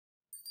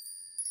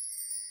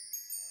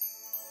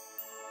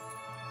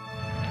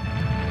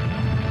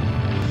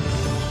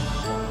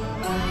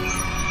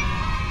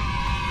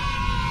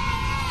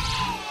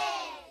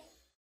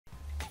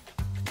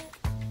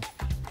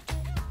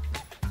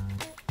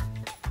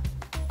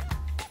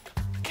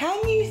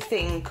Can you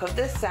think of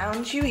the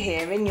sounds you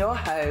hear in your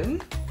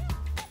home?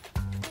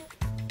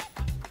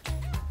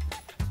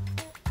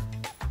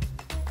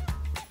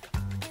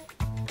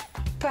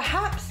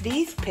 Perhaps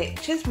these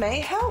pictures may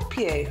help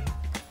you.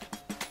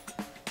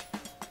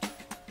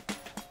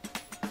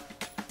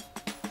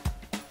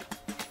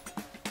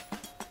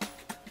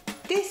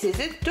 This is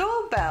a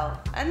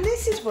doorbell, and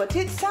this is what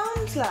it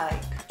sounds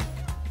like.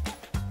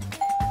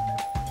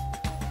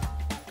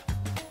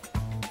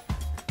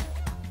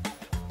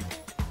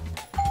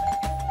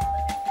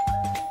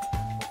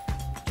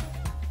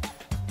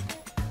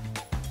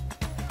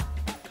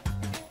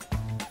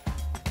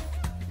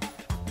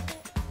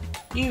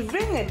 You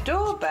ring a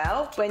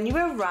doorbell when you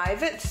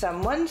arrive at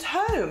someone's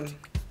home.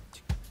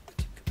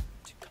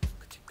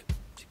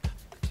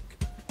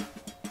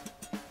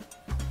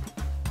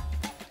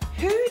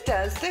 Who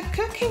does the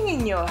cooking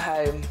in your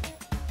home?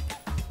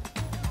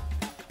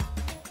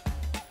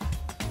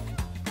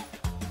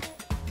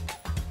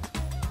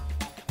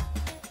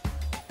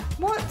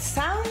 What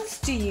sounds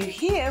do you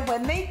hear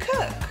when they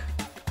cook?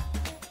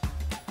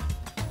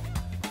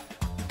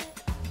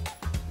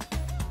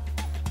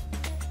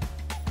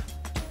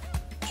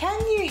 Can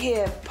you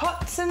hear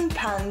pots and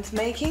pans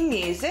making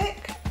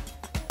music?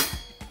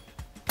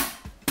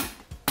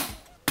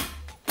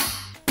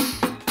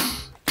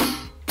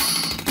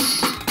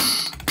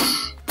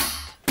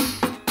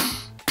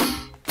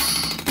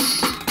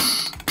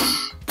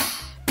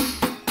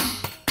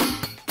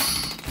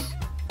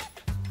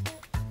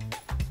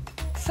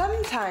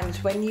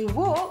 Sometimes when you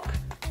walk,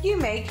 you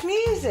make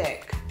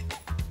music.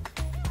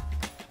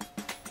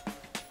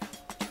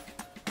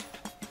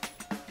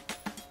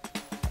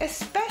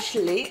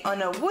 Especially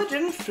on a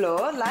wooden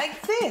floor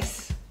like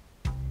this.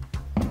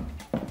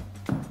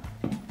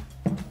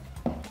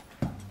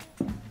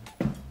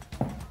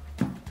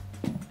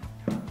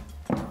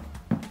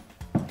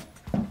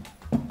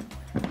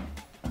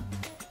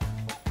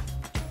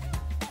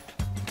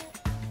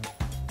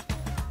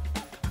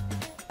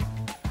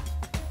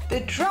 The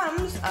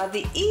drums are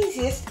the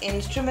easiest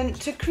instrument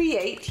to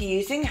create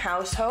using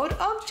household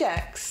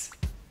objects.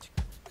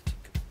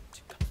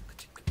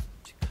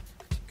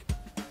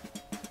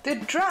 The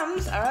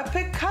drums are a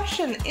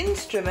percussion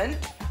instrument,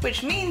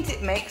 which means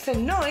it makes a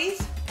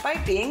noise by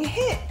being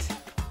hit.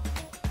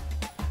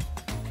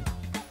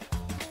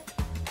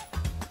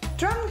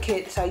 Drum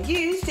kits are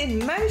used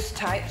in most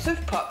types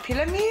of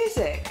popular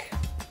music.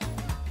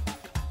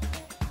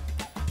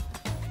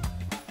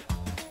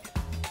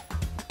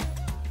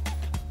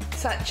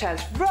 Such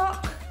as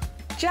rock,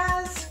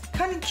 jazz,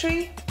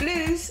 country,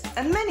 blues,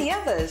 and many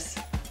others.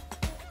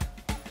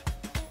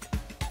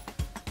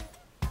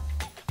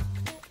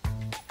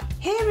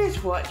 Here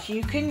is what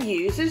you can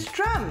use as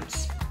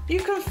drums.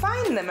 You can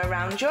find them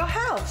around your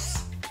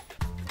house.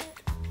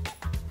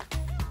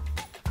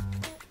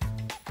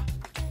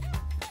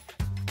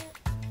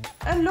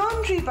 A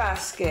laundry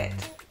basket,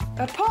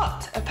 a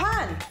pot, a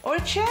pan, or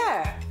a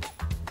chair.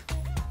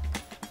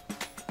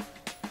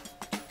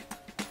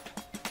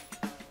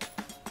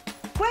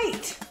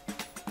 Wait,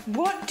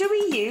 what do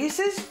we use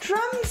as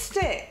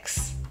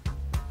drumsticks?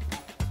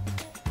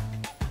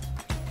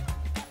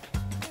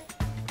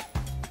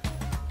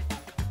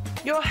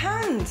 Your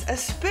hands, a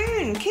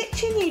spoon,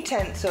 kitchen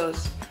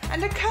utensils,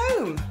 and a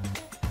comb.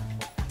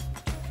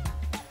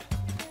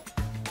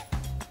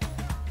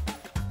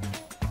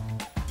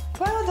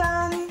 Well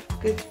done.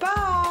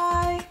 Goodbye.